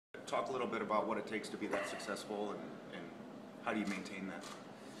talk a little bit about what it takes to be that successful and how do you maintain that?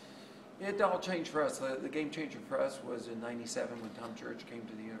 It all changed for us. The game changer for us was in '97 when Tom Church came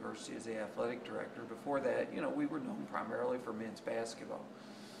to the university as the athletic director. Before that, we were known primarily for men's basketball.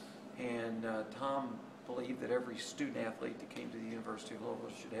 And Tom believed that every student athlete that came to the University of Louisville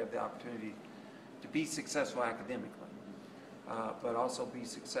should have the opportunity to be successful academically, but also be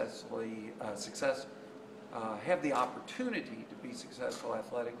have the opportunity to be successful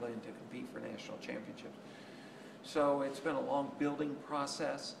athletically and to compete for national championships. So it's been a long building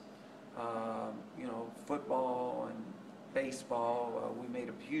process. Football and baseball. We made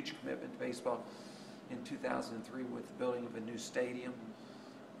a huge commitment to baseball in 2003 with the building of a new stadium.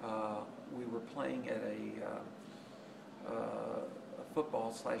 We were playing at a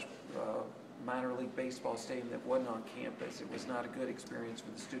football / minor league baseball stadium that wasn't on campus. It was not a good experience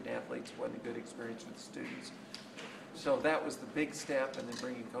for the student athletes. It wasn't a good experience for the students. So that was the big step, and then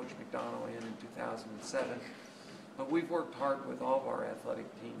bringing Coach McDonald in 2007. But we've worked hard with all of our athletic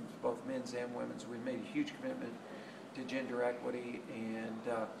teams, both men's and women's. We've made a huge commitment to gender equity, and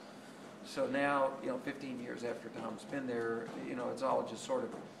so now, 15 years after Tom's been there, it's all just sort of,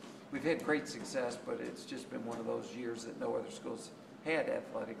 we've had great success, but it's just been one of those years that no other schools had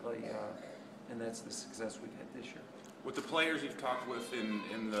athletically, and that's the success we've had this year. With the players you've talked with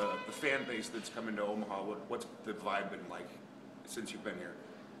in the fan base that's come into Omaha, what's the vibe been like since you've been here?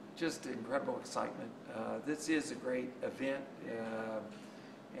 Just incredible excitement. This is a great event,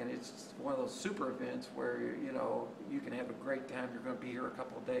 and it's one of those super events where you can have a great time. You're going to be here a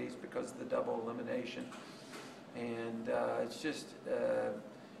couple of days because of the double elimination, and it's just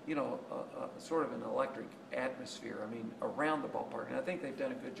sort of an electric atmosphere. I mean, around the ballpark, and I think they've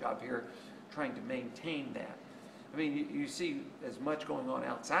done a good job here trying to maintain that. I mean, you see as much going on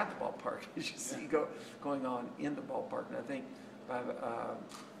outside the ballpark as you see going on in the ballpark, and I think by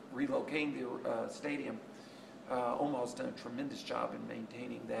relocating the stadium, Omaha's done a tremendous job in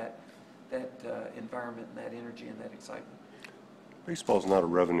maintaining that environment and that energy and that excitement. Baseball's not a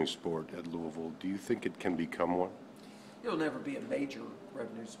revenue sport at Louisville. Do you think it can become one? It'll never be a major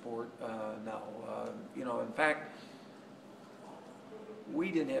revenue sport, no. In fact,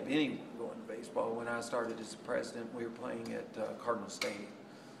 we didn't have anyone going to baseball. When I started as president, we were playing at Cardinal Stadium.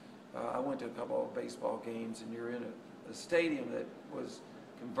 I went to a couple of baseball games, and you're in a stadium that was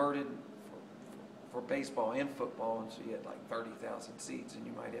converted for baseball and football, and so you had like 30,000 seats, and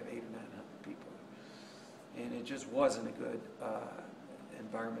you might have 800 or 900 people. And it just wasn't a good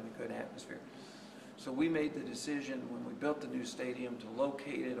environment, a good atmosphere. So we made the decision when we built the new stadium to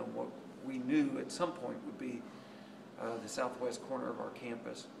locate it on what we knew at some point would be the southwest corner of our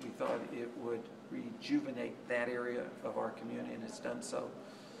campus. We thought it would rejuvenate that area of our community, and it's done so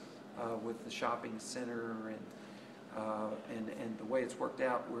with the shopping center and the way it's worked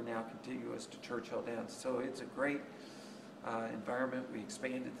out. We're now contiguous to Churchill Downs, so it's a great environment. We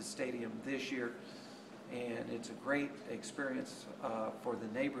expanded the stadium this year, and it's a great experience for the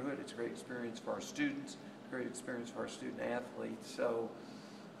neighborhood. It's a great experience for our students, a great experience for our student athletes. So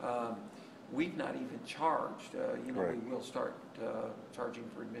we've not even charged. Right. We will start charging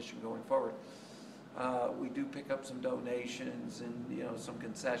for admission going forward. We do pick up some donations and some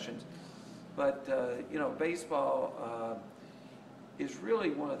concessions, but baseball is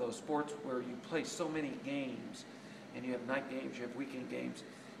really one of those sports where you play so many games, and you have night games, you have weekend games,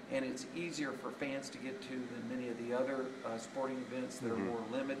 and it's easier for fans to get to than many of the other sporting events that are more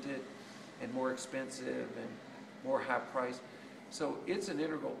limited and more expensive and more high priced. So it's an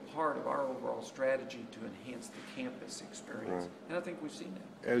integral part of our overall strategy to enhance the campus experience, and I think we've seen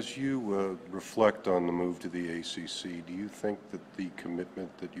that. As you reflect on the move to the ACC, do you think that the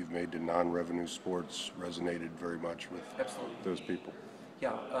commitment that you've made to non-revenue sports resonated very much with those people?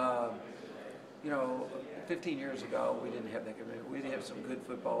 Yeah. 15 years ago, we didn't have that commitment. We did have some good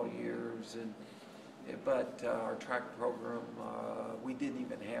football years, but our track program, we didn't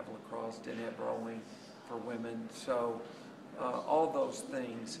even have lacrosse, didn't have rowing for women. So all those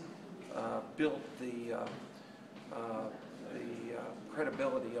things built the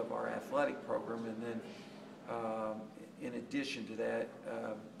credibility of our athletic program, and then in addition to that,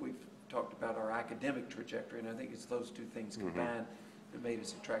 we've talked about our academic trajectory, and I think it's those two things combined that made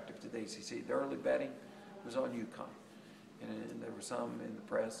us attractive to the ACC. The early betting was on UConn, and there were some in the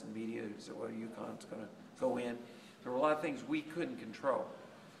press and media who said, well, UConn's going to go in. There were a lot of things we couldn't control,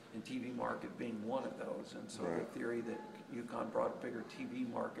 and TV market being one of those, and so the theory that UConn brought a bigger TV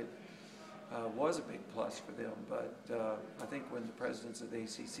market was a big plus for them. But I think when the presidents of the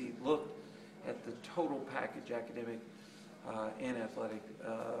ACC looked at the total package, academic and athletic,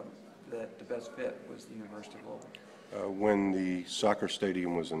 that the best fit was the University of Louisville. When the soccer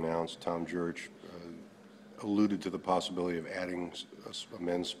stadium was announced, Tom Jurich alluded to the possibility of adding a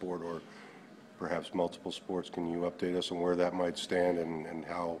men's sport or perhaps multiple sports. Can you update us on where that might stand and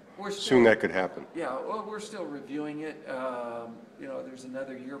how soon that could happen? Yeah, well, we're still reviewing it. You know, there's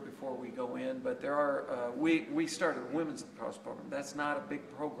another year before we go in, but there are, we started a women's lacrosse program. That's not a big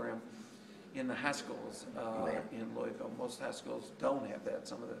program in the high schools in Louisville. Most high schools don't have that,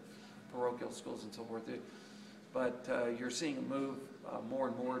 some of the parochial schools and so forth do. But you're seeing a move more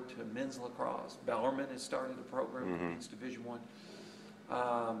and more to men's lacrosse. Bellarmine has started a program, it's Division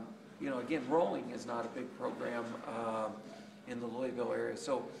I. You know, again, rowing is not a big program in the Louisville area.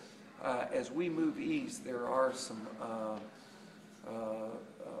 So as we move east, there are some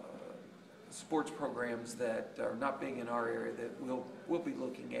sports programs that are not big in our area that we'll be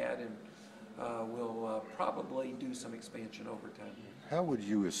looking at, and we'll probably do some expansion over time. How would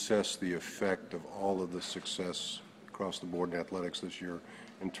you assess the effect of all of the success across the board in athletics this year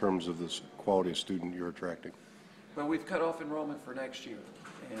in terms of the quality of student you're attracting? Well, we've cut off enrollment for next year,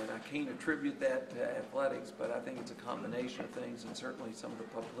 and I can't attribute that to athletics, but I think it's a combination of things, and certainly some of the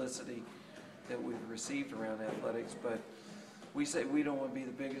publicity that we've received around athletics. But we say we don't want to be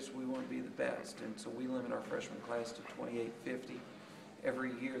the biggest, we want to be the best, and so we limit our freshman class to 2850.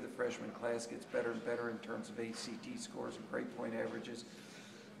 Every year the freshman class gets better and better in terms of ACT scores and grade point averages.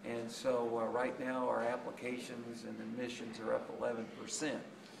 And so right now our applications and admissions are up 11%.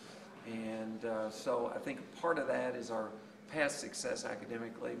 And so I think part of that is our past success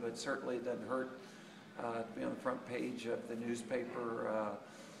academically, but certainly it doesn't hurt to be on the front page of the newspaper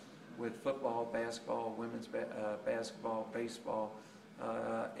with football, basketball, women's basketball, baseball.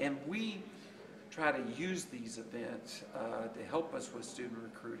 And we try to use these events to help us with student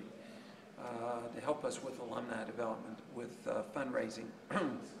recruiting, to help us with alumni development, with fundraising.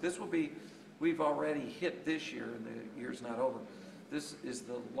 This will be, we've already hit this year, and the year's not over. This is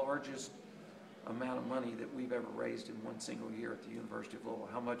the largest amount of money that we've ever raised in one single year at the University of Louisville.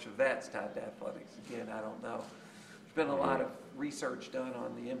 How much of that's tied to athletics? Again, I don't know. There's been a lot of research done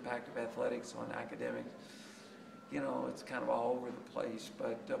on the impact of athletics on academics. You know, it's kind of all over the place,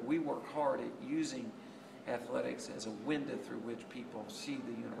 but we work hard at using athletics as a window through which people see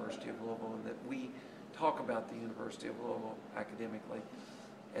the University of Louisville, and that we talk about the University of Louisville academically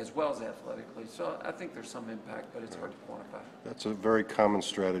as well as athletically. So I think there's some impact, but it's hard to quantify. That's a very common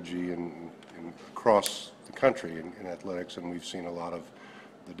strategy across the country in athletics, and we've seen a lot of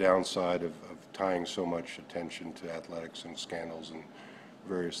the downside of tying so much attention to athletics and scandals and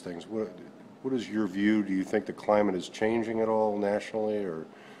various things. What is your view? Do you think the climate is changing at all nationally, or?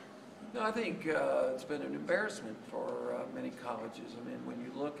 No, I think it's been an embarrassment for many colleges. I mean, when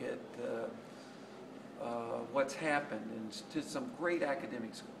you look at what's happened to some great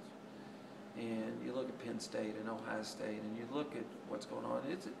academic schools, and you look at Penn State and Ohio State, and you look at what's going on,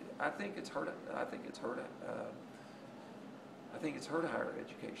 I think it's hurt. I think it's hurt higher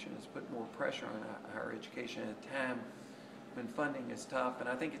education. It's put more pressure on higher education at a time when funding is tough, and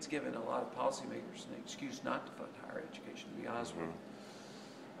I think it's given a lot of policymakers an excuse not to fund higher education, to be honest with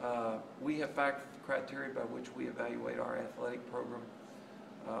you. We have fact criteria by which we evaluate our athletic program.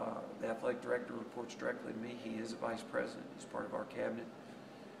 The athletic director reports directly to me. He is a vice president. He's part of our cabinet.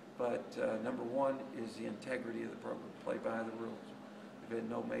 But number one is the integrity of the program, play by the rules. We've had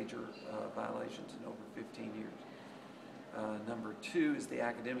no major violations in over 15 years. Number two is the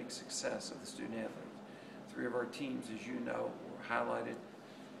academic success of the student athletes. 3 of our teams, as you know, were highlighted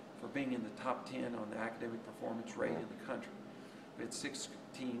for being in the top 10 on the academic performance rate in the country. We had 6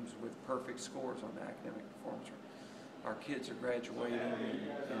 teams with perfect scores on the academic performance rate. Our kids are graduating,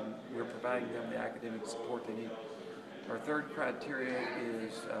 and we're providing them the academic support they need. Our third criteria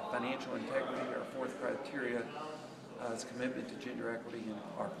is financial integrity. Our fourth criteria is commitment to gender equity, and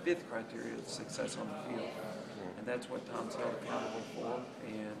our fifth criteria is success on the field. And that's what Tom's held accountable for,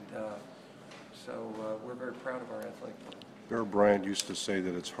 and so we're very proud of our athletic program. Bear Bryant used to say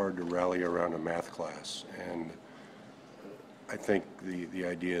that it's hard to rally around a math class, and I think the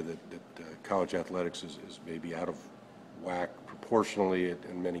idea that college athletics is maybe out of whack proportionally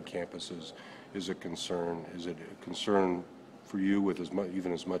in many campuses is a concern. Is it a concern for you with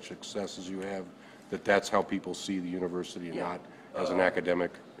even as much success as you have, that's how people see the university and not as an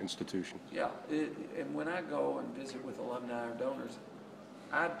academic institution? Yeah, and when I go and visit with alumni or donors,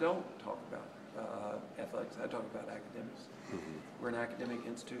 I don't talk about athletics. I talk about academics. We're an academic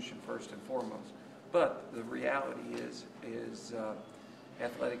institution first and foremost. But the reality is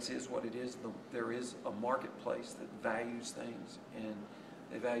athletics is what it is. There is a marketplace that values things, and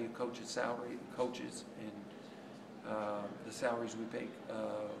they value coaches' and the salaries we pay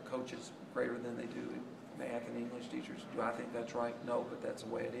coaches greater than they do math and English teachers. Do I think that's right? No, but that's the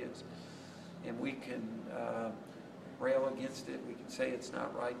way it is. And we can rail against it. We can say it's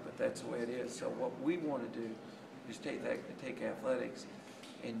not right, but that's the way it is. So what we want to do is take athletics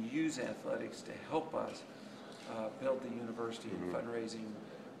and use athletics to help us build the university and fundraising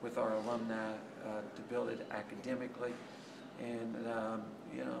with our alumni to build it academically. And,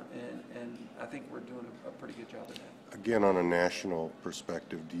 you know, and I think we're doing a pretty good job of that. Again, on a national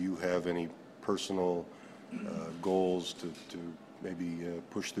perspective, do you have any personal goals to maybe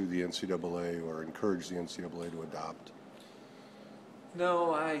push through the NCAA or encourage the NCAA to adopt?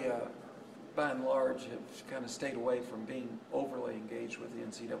 No, I, by and large, have kind of stayed away from being overly engaged with the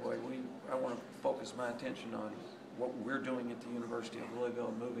NCAA. I want to focus my attention on what we're doing at the University of Louisville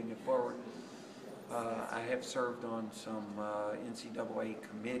and moving it forward. I have served on some NCAA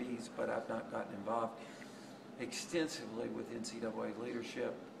committees, but I've not gotten involved extensively with NCAA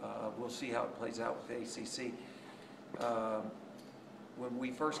leadership. We'll see how it plays out with the ACC. When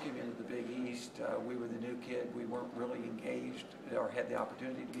we first came into the Big East, we were the new kid. We weren't really engaged or had the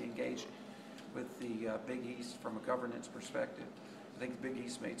opportunity to be engaged with the Big East from a governance perspective. I think the Big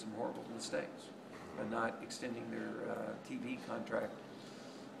East made some horrible mistakes by not extending their TV contract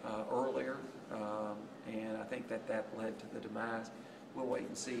earlier, and I think that led to the demise. We'll wait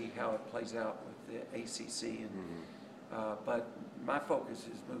and see how it plays out with the ACC. And, but my focus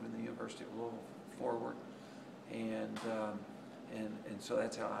is moving the University of Louisville forward, and so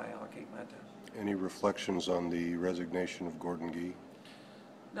that's how I allocate my time. Any reflections on the resignation of Gordon Gee?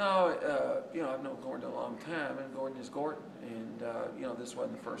 No, you know, I've known Gordon a long time, and Gordon is Gordon. And, you know, this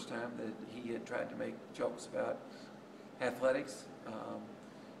wasn't the first time that he had tried to make jokes about athletics.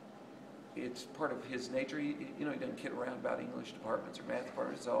 It's part of his nature. He doesn't kid around about English departments or math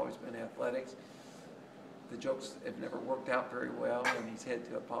departments. It's always been athletics. The jokes have never worked out very well, and he's had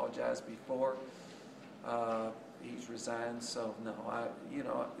to apologize before. He's resigned, so no,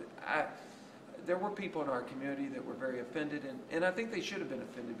 there were people in our community that were very offended, and I think they should have been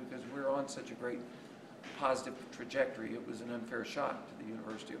offended because we're on such a great positive trajectory. It was an unfair shot to the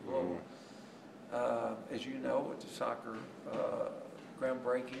University of Louisville. As you know, it's a soccer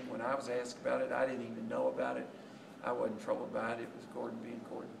groundbreaking. When I was asked about it, I didn't even know about it. I wasn't troubled by it. It was Gordon being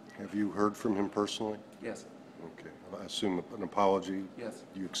Gordon. Have you heard from him personally? Yes. Okay. I assume an apology? Yes.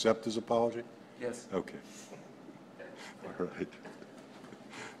 Do you accept his apology? Yes. Okay. All right.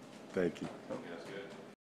 Thank you. Okay.